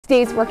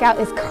Today's workout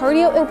is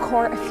cardio and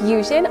core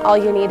fusion. All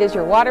you need is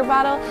your water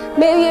bottle,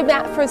 maybe a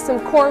mat for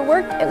some core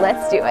work, and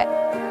let's do it.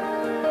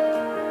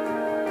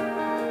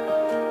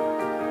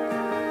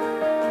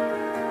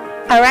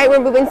 All right, we're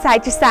moving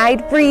side to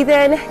side, breathe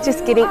in,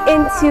 just getting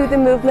into the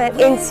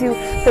movement, into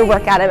the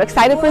workout. I'm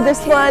excited for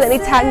this one.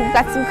 Anytime you've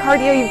got some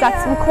cardio, you've got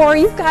some core,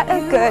 you've got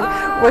a good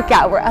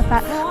workout. We're up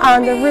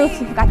on the roof,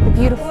 you've got the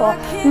beautiful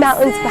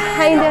mountains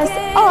behind us.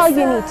 All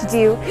you need to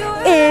do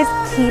is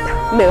keep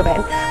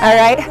moving, all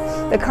right?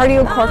 The cardio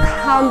and core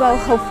combo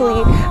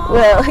hopefully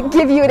will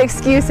give you an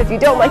excuse. If you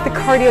don't like the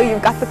cardio,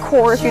 you've got the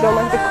core. If you don't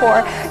like the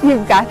core,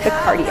 you've got the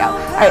cardio.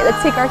 All right,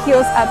 let's take our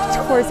heels up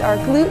towards our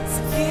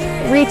glutes.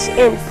 Reach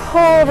and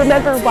pull.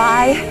 Remember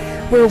why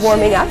we're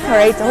warming up,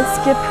 all right? Don't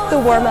skip the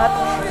warm up.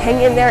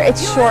 Hang in there,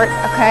 it's short,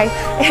 okay?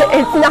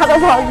 It's not a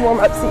long warm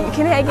up, so you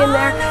can hang in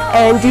there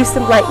and do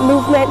some light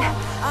movement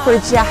for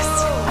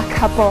just a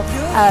couple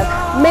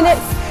of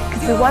minutes,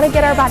 because we wanna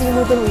get our body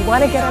moving, we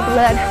wanna get our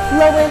blood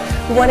flowing,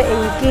 we wanna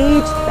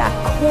engage that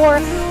core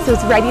so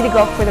it's ready to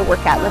go for the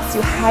workout. Let's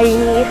do high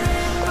knee,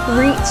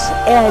 reach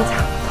and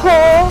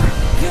pull,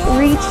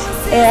 reach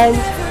and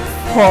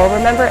pull.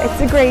 Remember,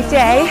 it's a great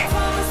day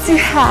to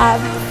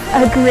have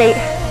a great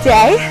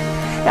day.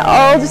 It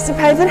all just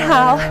depends on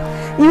how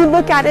you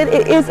look at it.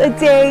 It is a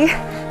day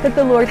that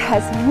the Lord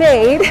has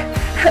made,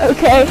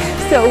 okay?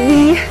 So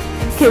we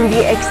can be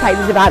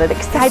excited about it,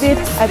 excited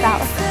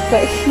about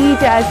what He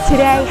does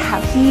today,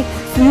 how He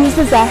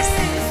uses us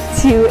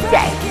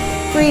today.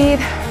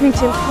 Breathe,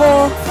 reach and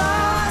pull.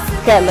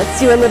 Good, let's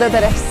do a little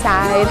bit of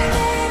side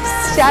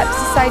steps,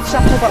 side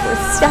shuffle, but we're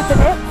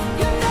stepping it.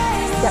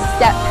 Step,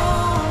 step,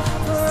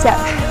 step,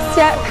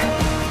 step.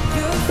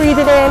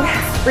 Breathing in,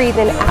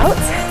 breathing out.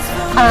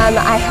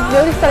 I have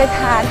noticed that I've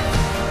had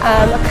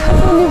a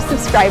couple new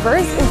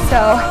subscribers, and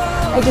so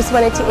I just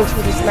wanted to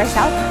introduce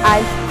myself.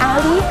 I'm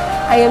Ali.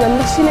 I am a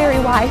missionary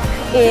wife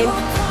in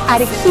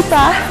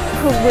Arequipa,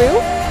 Peru,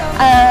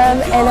 and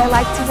I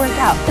like to work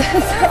out.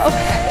 So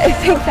I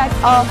think that's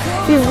all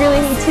you really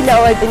need to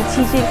know. I've been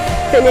teaching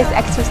fitness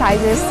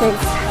exercises since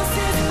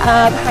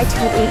I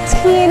turned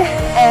 18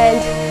 and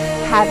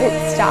haven't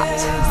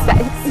stopped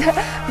since.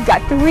 I've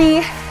got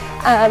three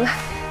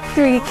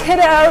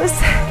kiddos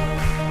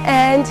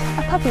and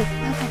a puppy.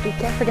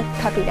 Can't forget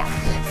the puppy now.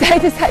 Side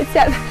to side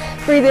step,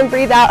 breathe in,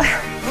 breathe out.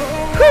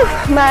 Whew.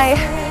 My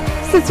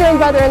sister and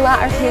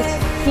brother-in-law are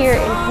here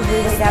in Peru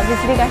right now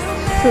visiting us,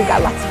 so we've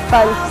got lots of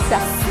fun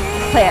stuff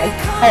planned.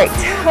 All right,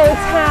 toe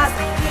tap,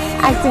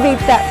 activate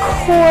that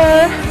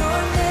core.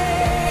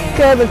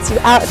 Good, let's do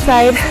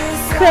outside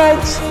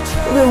crunch.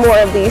 We'll do more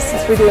of these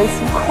since we're doing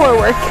some core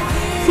work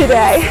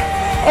today.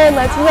 And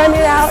let's run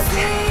it out,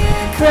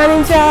 run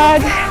and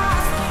jog.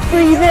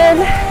 Breathe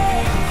in,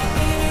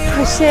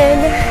 push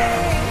in.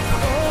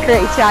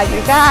 Great job,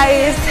 you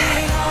guys.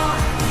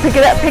 Pick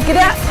it up, pick it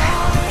up.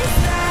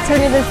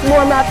 Turning this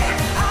warm up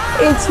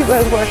into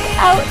a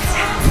workout.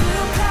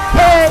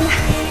 And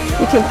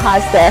you can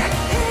pause there.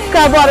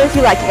 Grab water if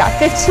you like. You got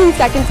 15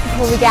 seconds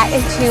before we get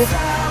into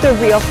the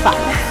real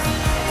fun.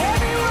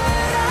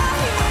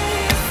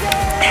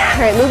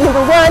 All right, move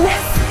number one.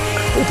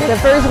 We did a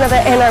version of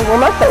it in our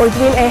warm up, but we're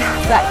doing a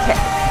butt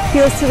kick.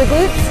 Heels to the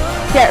glutes.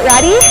 Get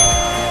ready.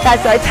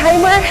 That's our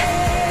timer.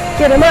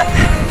 Get them up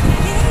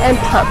and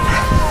pump.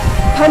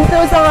 Pump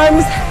those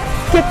arms,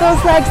 get those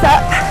legs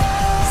up,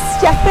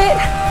 step it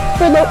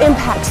for low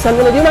impact. So I'm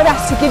gonna do my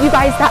best to give you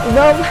guys that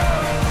low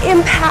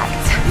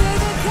impact.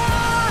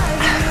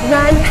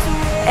 Run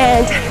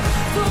and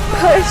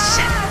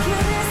push.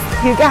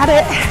 You got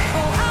it.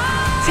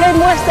 10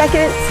 more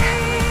seconds.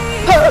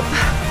 Pump,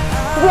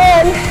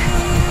 run,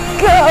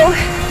 go,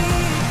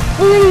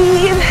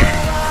 breathe.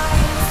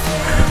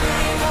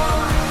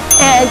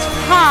 And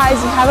pause,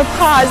 you have a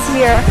pause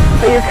here,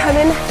 but you're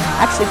coming,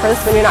 actually for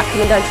this one you're not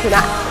coming down to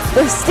that.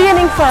 We're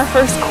standing for our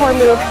first core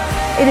move.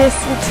 It is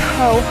some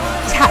toe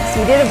taps.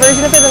 We did a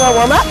version of it in our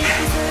warm up.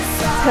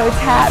 Toe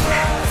tap,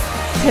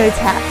 toe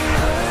tap.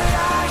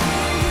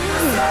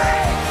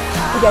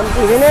 Again,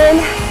 breathing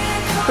in,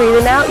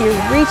 breathing out, you're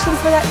reaching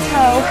for that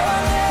toe.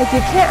 If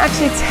you can't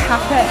actually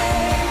tap it,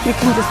 you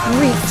can just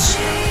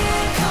reach.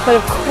 But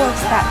of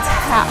course that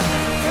tap,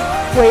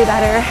 way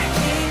better.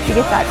 You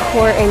get that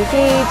core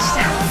engaged.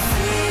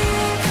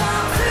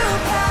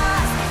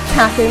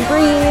 Tap and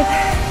breathe.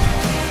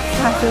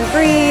 Tap and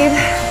breathe.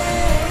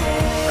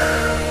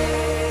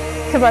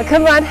 Come on,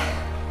 come on.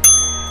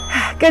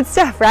 Good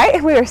stuff,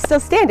 right? We are still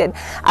standing.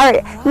 All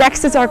right,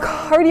 next is our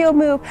cardio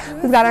move.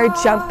 We've got our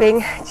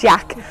jumping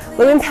jack.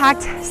 Low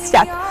impact,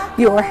 step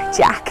your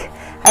jack.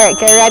 All right,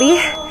 get ready?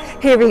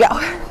 Here we go.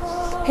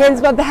 Hands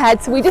above the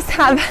head. So we just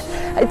have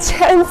a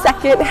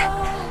 10-second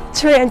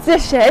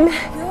transition.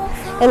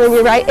 And then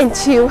you're right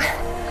into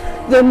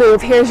the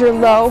move. Here's your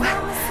low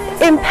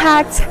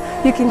impact.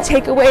 You can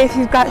take away if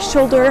you've got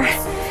shoulder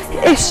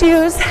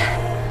issues.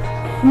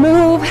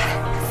 Move,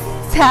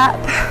 tap,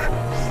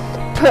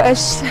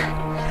 push,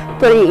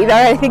 breathe. All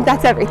right, I think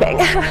that's everything.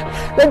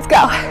 Let's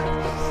go.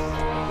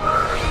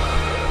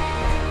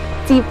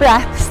 Deep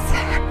breaths.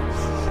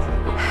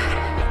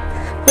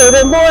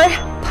 shoulder more,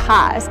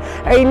 pause.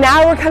 All right,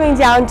 now we're coming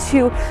down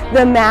to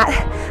the mat.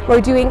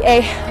 We're doing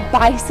a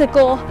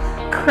bicycle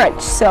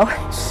crunch. So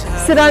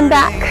sit on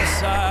back,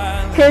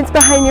 hands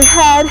behind your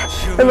head,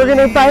 and we're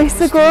gonna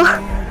bicycle,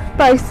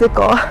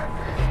 bicycle,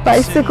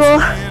 bicycle,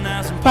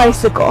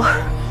 bicycle.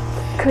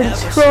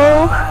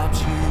 Control,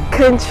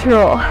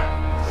 control.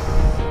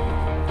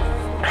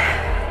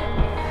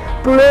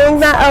 Bring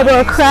that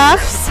elbow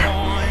across.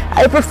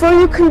 I prefer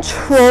you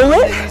control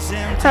it,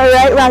 all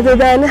right, rather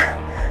than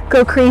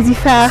go crazy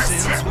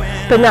fast,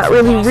 but not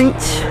really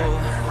reach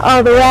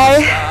all the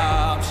way.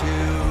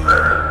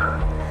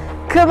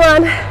 Come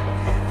on,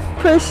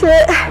 push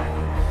it.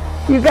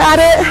 You got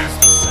it.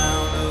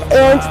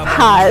 And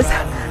pause.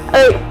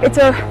 All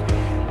right,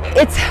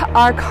 it's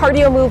our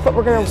cardio move, but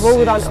we're gonna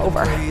roll it on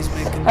over.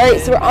 All right,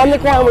 so we're on the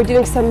ground. We're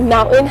doing some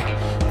mountain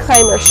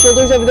climbers,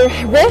 shoulders over the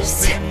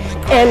wrists,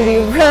 and we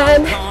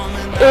run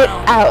it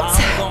out.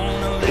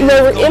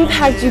 Lower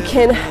impact, you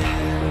can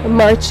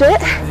march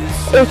it.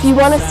 If you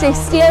want to stay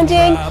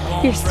standing,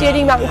 your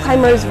standing mountain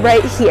climber is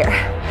right here.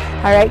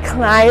 All right,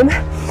 climb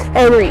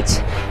and reach.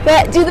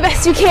 But do the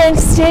best you can,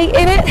 stay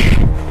in it,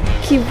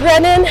 keep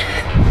running,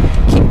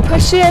 keep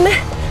pushing.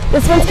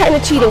 This one's kind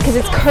of cheating because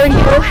it's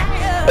cardio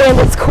and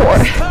it's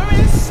core.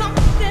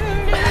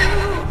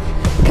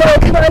 Come on,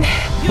 come on.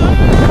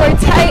 Core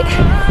tight,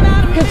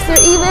 hips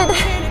are even.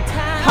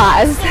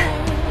 Pause.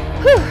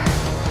 Whew.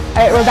 All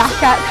right, we're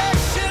back up.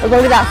 We're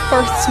going to that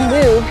first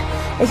move.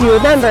 If you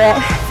remember it,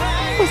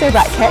 those are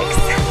butt kicks.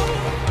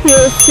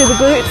 Heels to the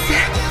glutes.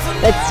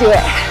 Let's do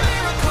it.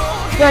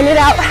 Run it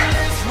out.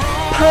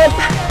 Pump.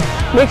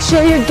 Make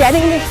sure you're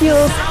getting the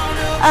heels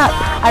up.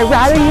 I'd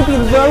rather you be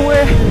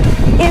lower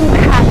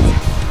impact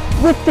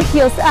with the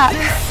heels up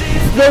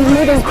than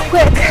moving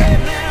quick,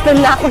 but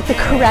not with the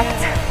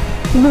correct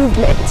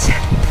movement.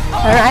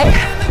 All right?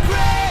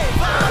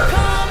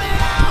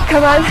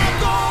 Come on.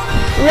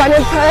 Run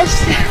and push.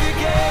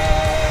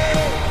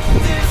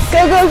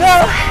 Go, go, go.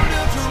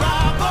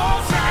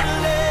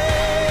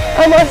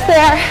 Almost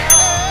there.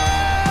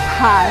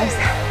 Pause.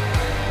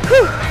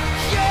 Whew.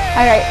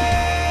 All right.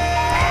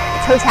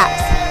 Toe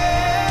taps.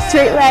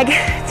 Straight leg,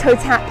 toe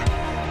tap.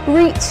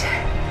 Reach,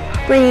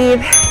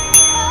 breathe,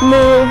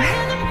 move.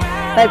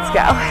 Let's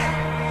go.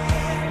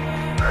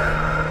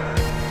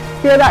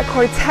 Feel that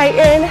core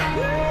tighten.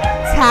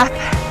 Tap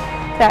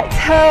that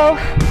toe.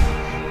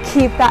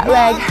 Keep that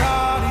leg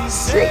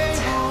straight.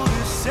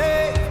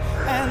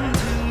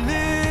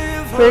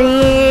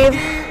 Breathe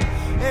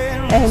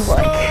and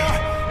work.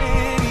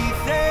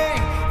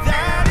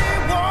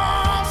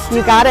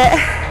 You got it.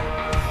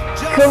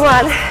 Come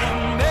on.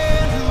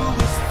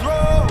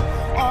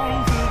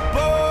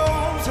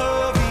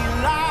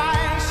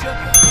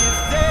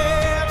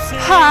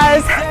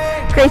 Pause.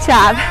 Great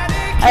job.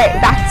 All right,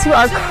 back to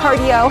our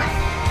cardio.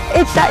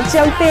 It's that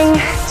jumping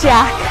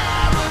jack.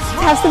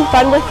 Have some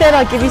fun with it.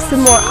 I'll give you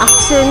some more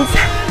options.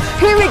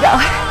 Here we go.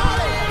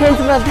 Hands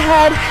above the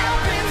head.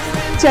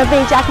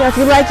 Jumping jack. Now if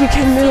you like, you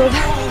can move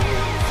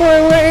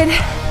forward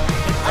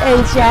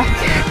and jack.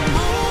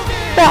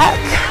 Back.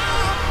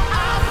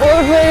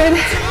 Forward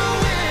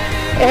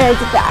and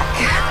back.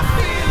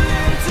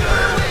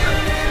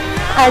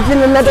 Adds in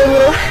another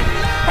little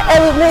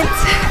element.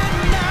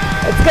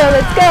 Let's go,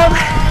 let's go.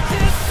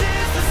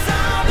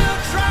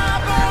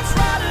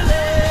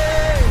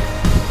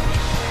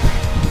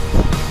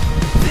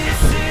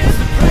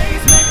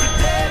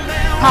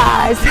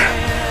 Pause.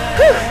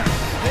 Whew.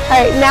 All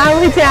right, now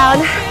we're down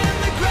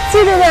to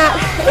the mat.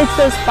 It's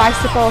those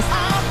bicycles,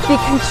 the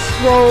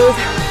controlled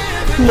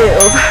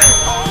move.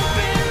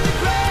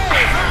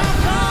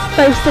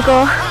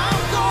 Bicycle,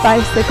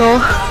 bicycle.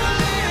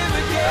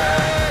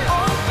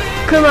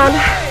 Come on,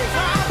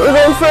 we're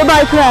going for a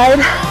bike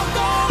ride.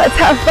 Let's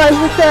have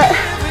fun with it.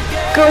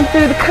 Going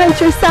through the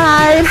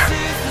countryside.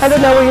 I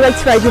don't know where you like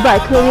to ride your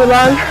bike. Maybe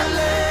along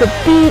the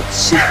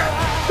beach,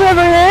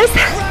 wherever it is.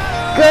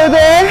 Go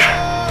there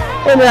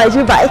and ride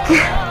your bike.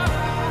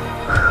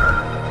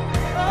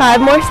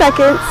 5 more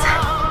seconds.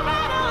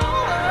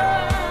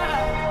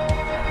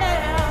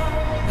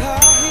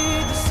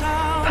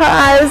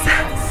 Pause.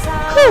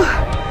 Whew.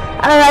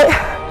 All right,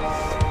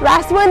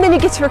 last one, then you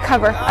get to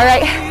recover. All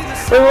right,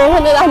 we're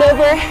rolling it on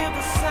over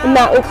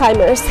mountain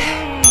climbers.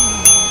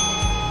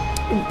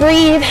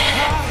 Breathe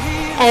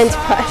and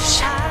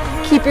push.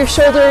 Keep your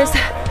shoulders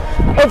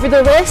over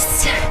the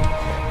wrist.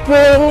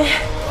 Bring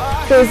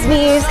those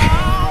knees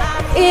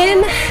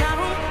in,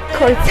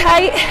 core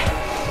tight.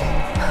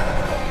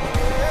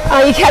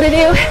 All you gotta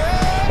do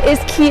is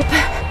keep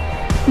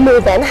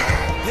moving.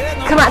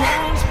 Come on,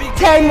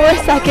 10 more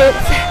seconds.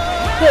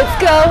 Let's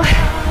go,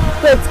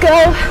 let's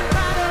go.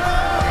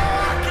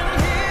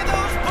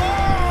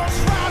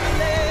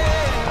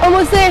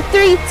 Almost there,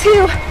 3,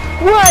 2,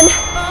 1.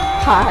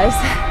 Pause.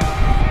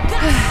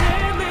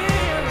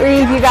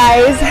 Breathe, you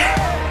guys.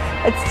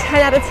 It's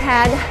 10 out of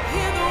 10.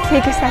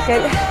 Take a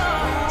second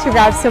to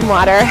grab some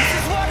water.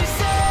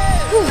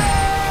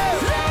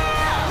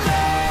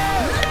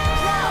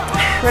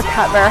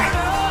 Recover.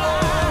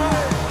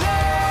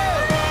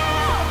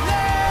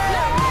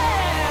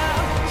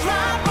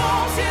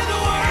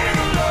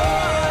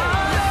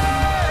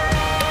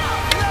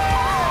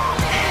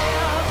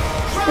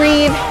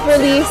 Breathe,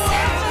 release,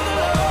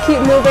 keep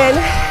moving.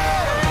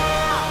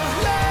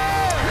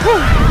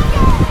 Whew.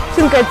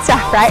 Some good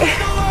stuff, right?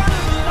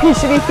 You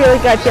should be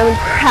feeling good, feeling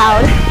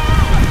proud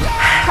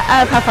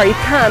of how far you've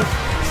come,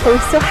 but we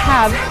still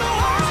have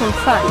some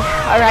fun,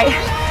 all right?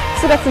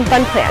 So got some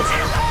fun planned.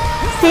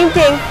 Same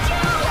thing,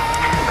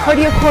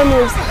 cardio core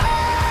moves,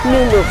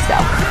 new moves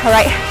though, all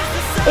right?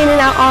 In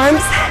and out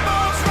arms,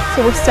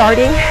 so we're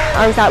starting,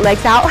 arms out,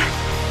 legs out,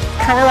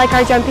 kind of like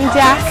our jumping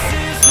jack,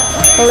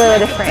 a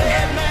little different.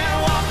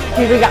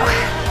 Here we go.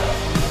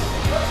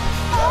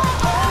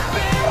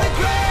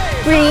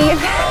 Breathe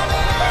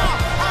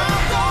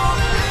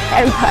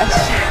and push.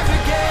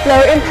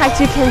 Lower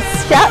impact, you can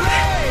step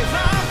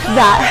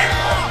that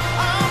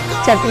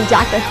jumping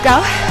jack. Let's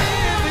go.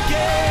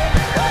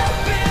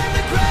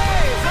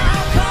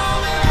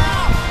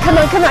 Come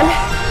on, come on.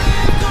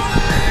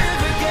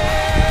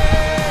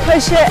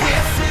 Push it.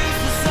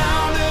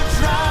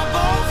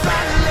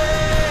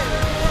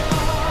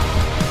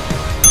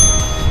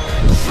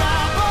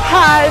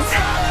 Pause.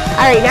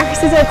 All right,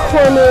 next is our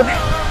core move.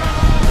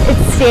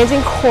 It's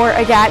standing core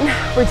again.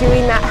 We're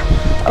doing that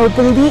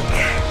oblique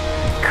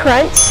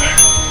crunch.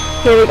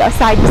 Here we go,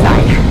 side to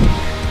side.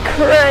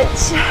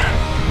 Crunch,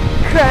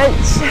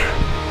 crunch,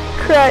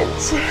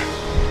 crunch,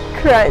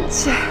 crunch.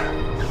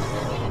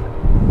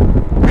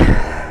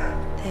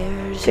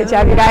 Good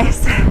job, you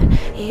guys.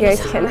 You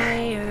guys can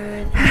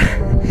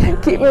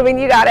keep moving,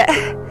 you got it.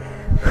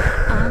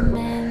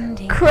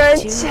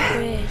 Crunch,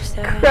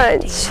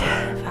 crunch.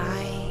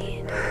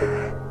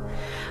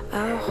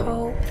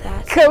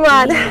 Come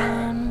on. A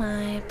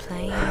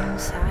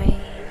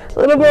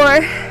little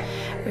more.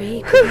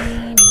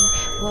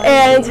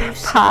 And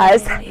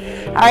pause.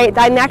 All right,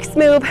 that next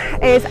move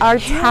is our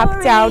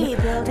tap down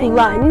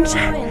lunge.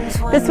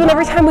 This one,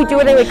 every time we do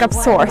it, I wake up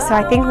sore, so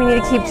I think we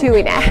need to keep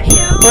doing it.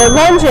 We're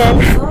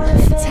lunging,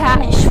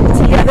 tap,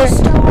 together,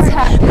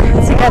 tap,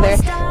 together,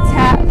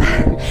 tap,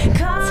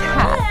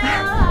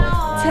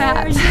 tap,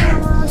 tap,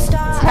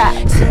 tap.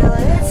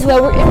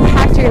 Lower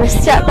impact, you're gonna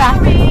step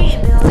back,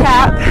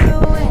 tap,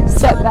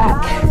 step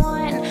back.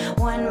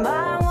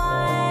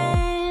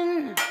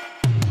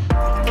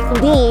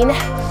 Lean,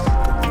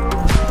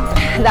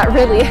 that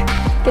really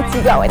gets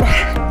you going.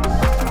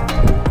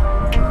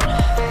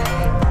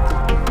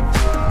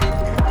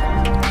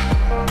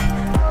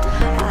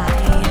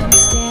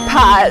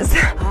 Pause.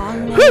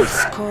 Whew.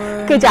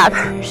 Good job.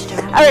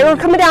 All right, we're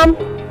coming down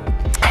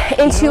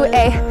into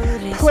a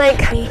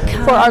plank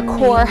for our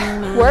core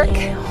work.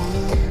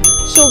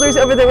 Shoulders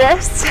over the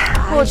wrists,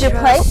 hold your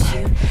plank,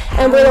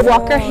 and we're gonna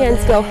walk our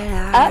hands, go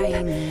up,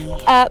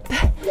 up,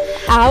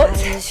 out,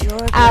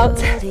 out,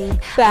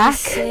 back,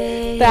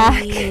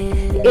 back,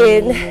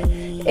 in,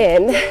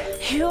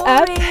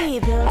 up,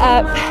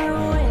 up,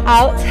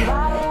 out,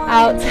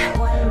 out,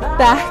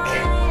 back,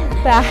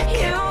 back,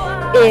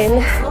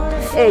 in.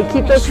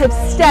 Keep those hips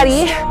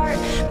steady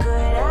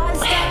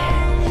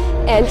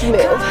and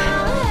move.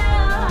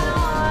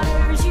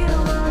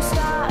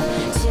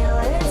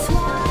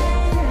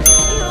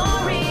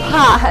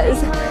 Pause.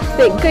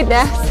 Thank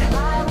goodness.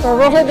 We're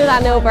rolling it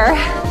on over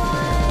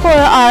for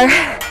our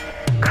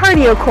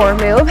cardio core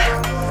move.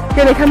 We're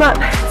gonna come up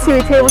to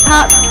a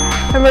tabletop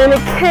and we're gonna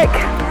kick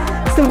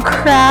some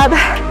crab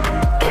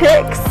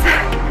kicks.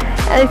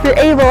 And if you're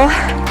able,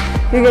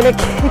 you're gonna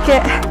kick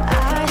it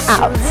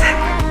out.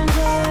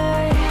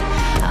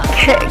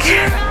 Kick,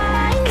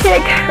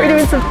 kick. We're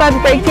doing some fun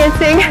break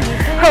dancing.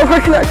 We're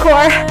working our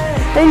core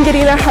and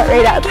getting our heart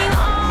rate up.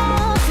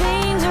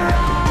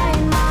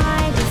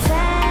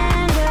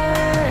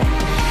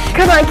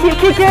 Come on, keep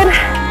kicking.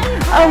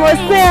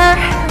 Almost there.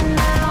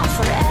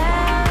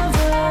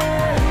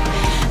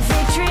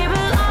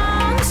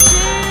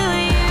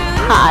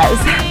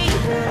 Pause.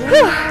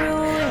 Whew.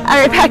 All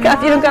right, back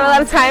up. You don't got a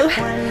lot of time.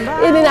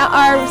 In and out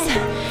arms.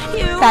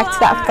 Back to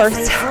that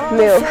first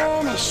move.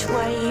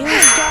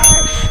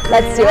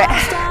 Let's do it.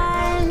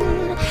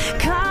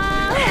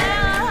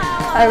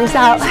 Arms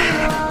out,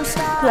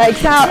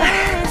 legs out.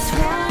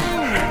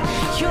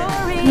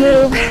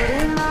 Move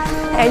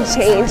and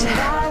change.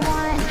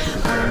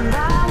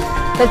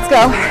 Let's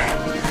go.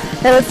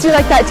 Now let's do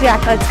like that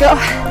jack. Let's go.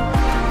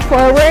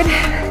 Forward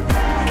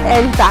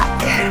and back.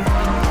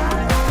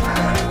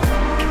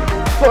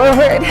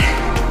 Forward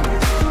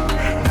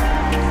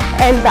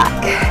and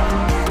back.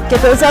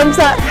 Get those arms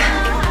up.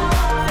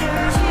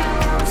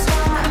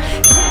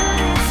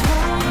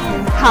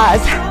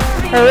 Pause.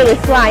 We're really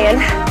flying.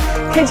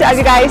 Good job,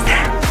 you guys.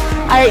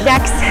 All right,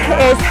 next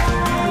is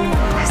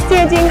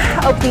standing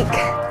oblique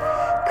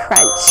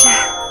crunch.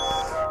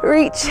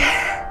 Reach,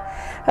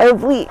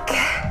 oblique.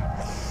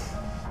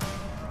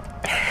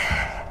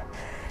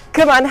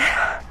 Come on.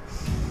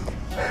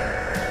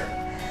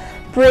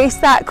 Brace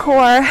that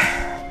core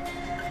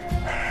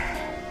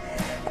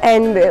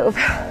and move.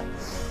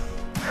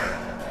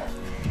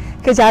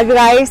 Good job, you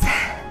guys.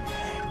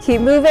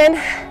 Keep moving.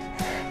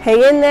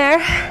 Hang in there.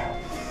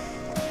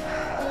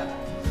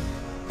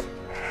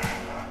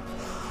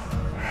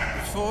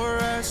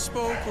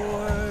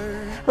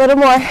 A little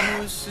more.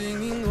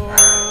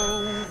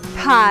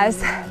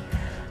 pause.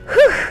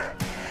 Whew.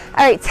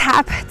 All right,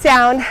 tap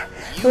down,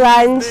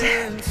 lunge,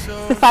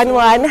 the fun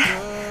one.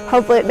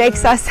 Hopefully it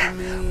makes us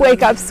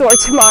wake up sore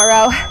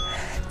tomorrow.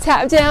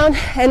 Tap down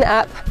and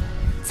up,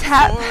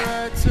 tap,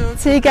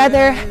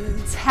 together,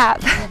 tap,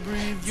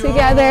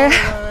 together.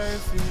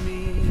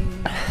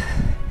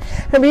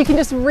 Remember, you can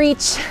just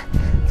reach.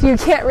 If you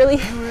can't really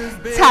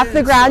tap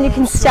the ground, you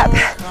can step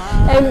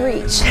and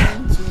reach.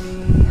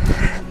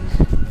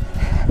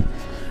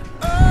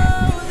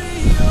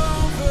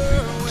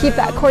 Keep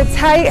that core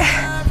tight.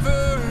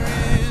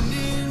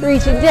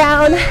 Reaching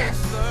down.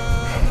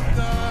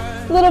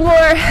 A little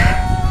more.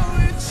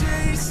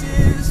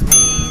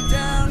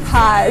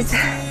 Pause.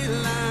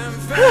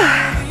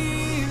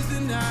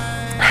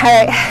 All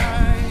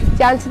right,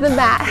 down to the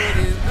mat.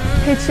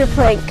 Hit your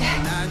plank.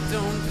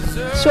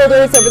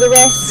 Shoulders over the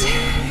wrist.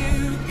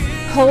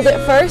 Hold it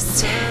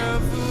first.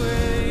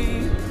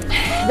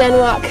 Then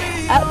walk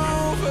up,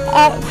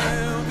 up,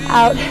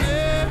 out,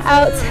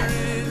 out,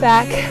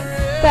 back,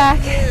 back,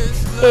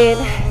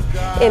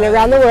 in,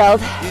 around the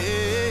world.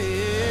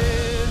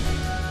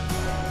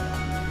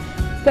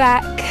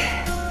 Back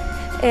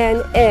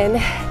and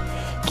in.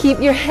 Keep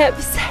your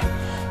hips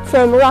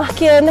from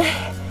rocking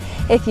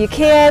if you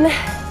can.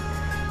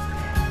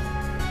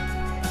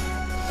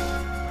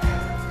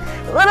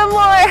 A little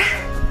more.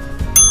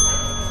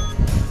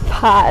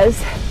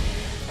 Pause.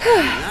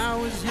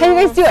 How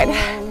you guys doing?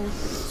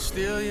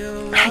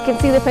 I can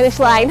see the finish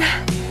line.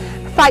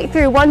 Fight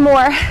through, one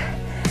more.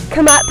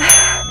 Come up,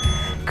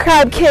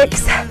 crab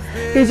kicks.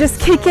 You're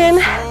just kicking,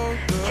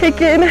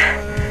 kicking,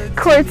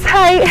 core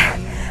tight.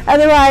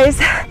 Otherwise,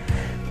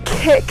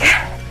 kick,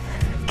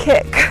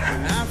 kick,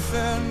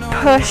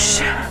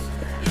 push,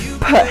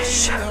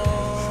 push.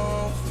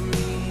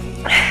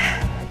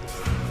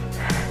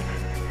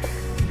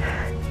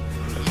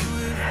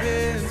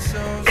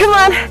 Come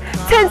on,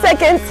 10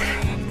 seconds.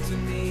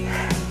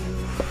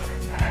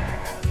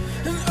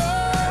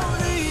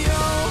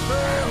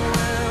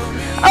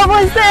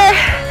 Almost there.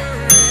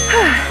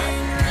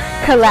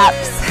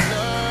 Collapse.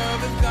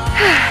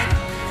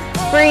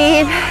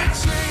 Breathe.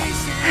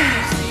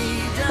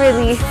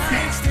 Release.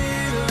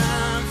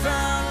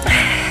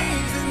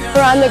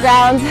 We're on the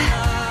ground.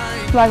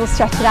 Might as well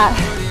stretch it out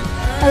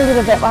a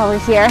little bit while we're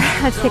here.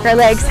 Let's take our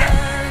legs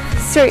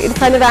straight in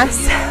front of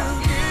us.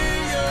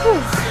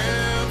 Whew.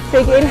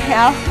 Big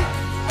inhale.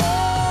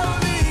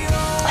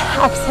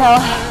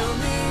 Exhale.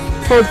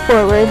 Fold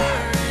forward.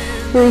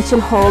 Reach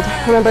and hold.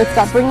 Remember, it's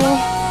about bringing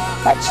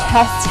that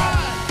chest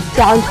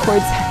down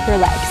towards your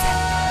legs.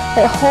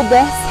 Okay, hold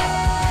this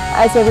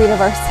as a read a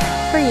verse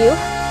for you.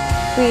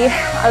 We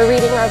are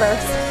reading our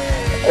verse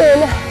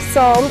in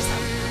Psalms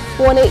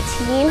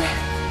 118.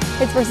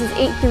 It's verses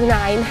 8 through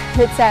 9.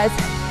 And it says,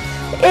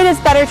 "It is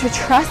better to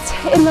trust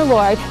in the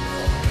Lord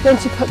than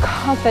to put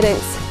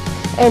confidence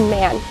in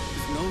man."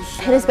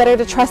 It is better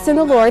to trust in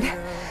the Lord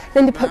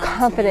than to put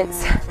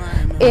confidence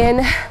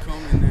in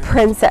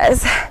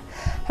princes.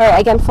 All right,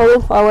 again,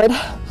 folding forward.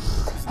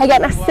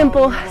 Again, a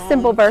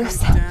simple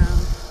verse.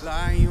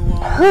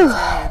 Whew.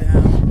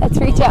 Let's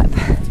reach up.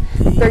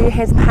 Bring your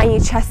hands behind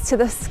your chest to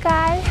the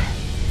sky.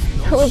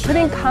 We're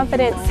putting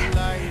confidence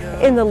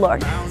in the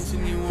Lord.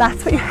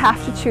 That's what you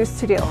have to choose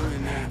to do.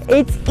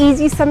 It's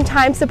easy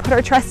sometimes to put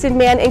our trust in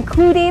man,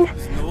 including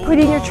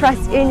putting your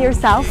trust in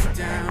yourself.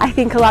 I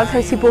think a lot of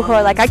times people who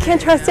are like, I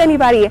can't trust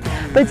anybody,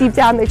 but deep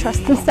down they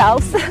trust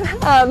themselves.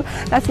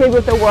 That's maybe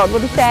what the world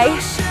would say.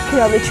 You can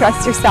only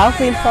trust yourself,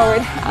 lean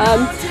forward.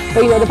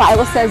 But you know, the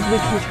Bible says we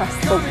can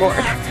trust the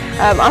Lord.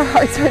 Our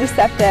hearts are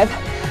deceptive,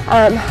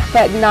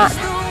 but not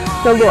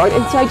the Lord.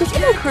 And so I just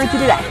want to encourage you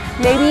today.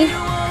 Maybe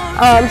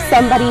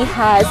somebody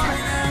has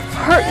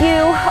hurt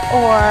you,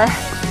 or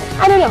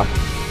I don't know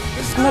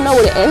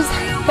what it is,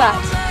 but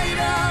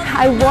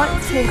I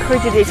want to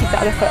encourage you to take the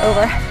other foot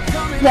over,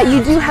 that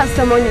you do have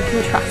someone you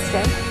can trust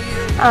in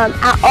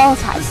at all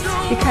times,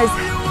 because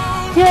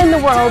here in the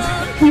world,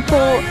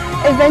 people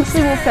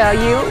eventually will fail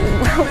you.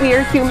 We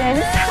are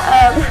humans.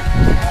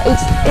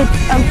 It's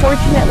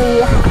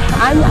unfortunately,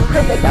 I'm not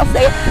perfect. I'll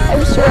say,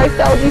 I'm sure I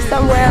failed you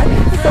somewhere,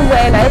 some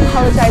way, and I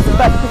apologize,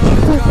 but the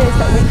truth is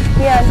that we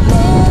can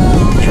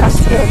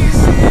trust in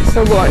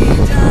the Lord.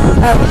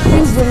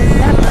 He will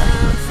never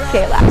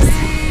fail us.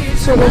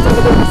 Shoulders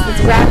over the wrists,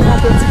 let's wrap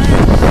up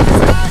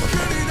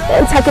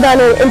and tuck it on.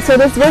 And so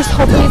this verse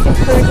hopefully is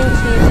encouraging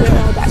to you to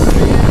know that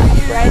you have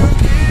a friend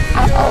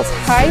at all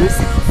times.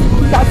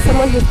 You've got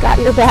someone who's got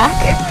your back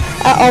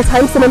at all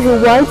times, someone who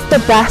wants the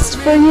best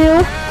for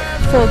you,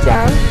 full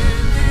down.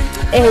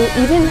 And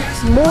even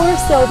more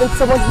so than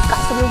someone who's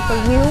got something for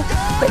you,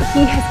 but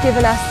he has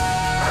given us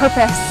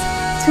purpose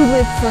to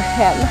live for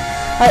him.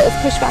 All right, let's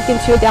push back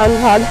into a down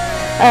dog.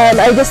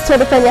 I just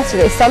told a friend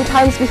yesterday,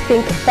 sometimes we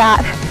think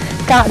that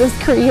God was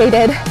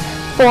created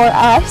for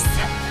us,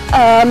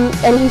 and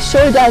he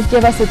sure does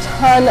give us a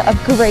ton of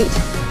great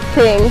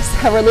things.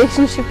 A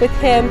relationship with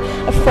him,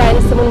 a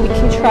friend, someone we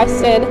can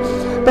trust in.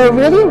 but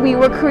really we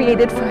were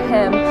created for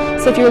Him.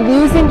 So if you're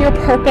losing your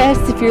purpose,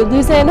 if you're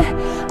losing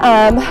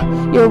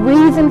your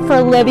reason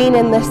for living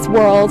in this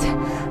world,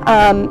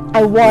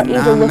 I want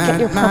you to look at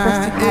your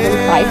purpose you have in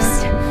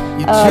Christ.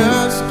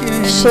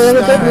 Share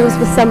the good news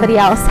with somebody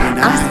else.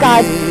 Ask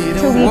God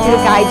to lead you, to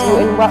guide you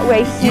in what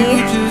way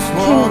He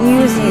can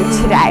use you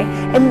today.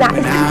 And that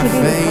is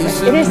completely the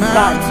purpose. It is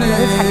fun. Let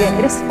me tell you,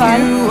 it is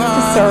fun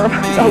to serve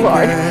the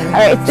Lord.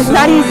 All right, it's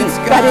not easy,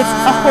 but it's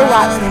a whole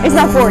lot. It's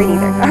not boring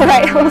either. All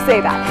right, we'll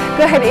say that.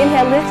 Go ahead,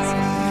 inhale, lift.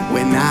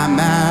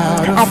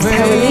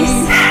 Exhale, release.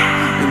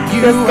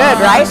 Feels good,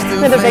 right?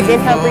 Another big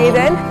inhale, breathe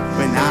in.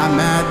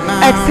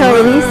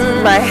 Exhale, release.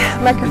 My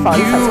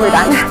microphone says we're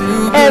done.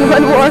 And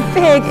one more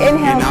big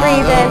inhale,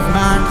 breathe in.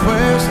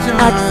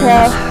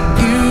 Exhale,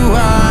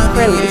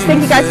 release.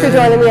 Thank you guys for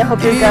joining me. I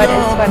hope you're good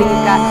and sweaty.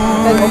 You've got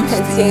good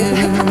open stains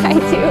like I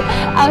do.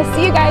 I'll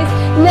see you guys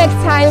next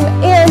time.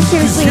 And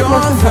seriously,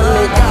 most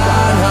importantly,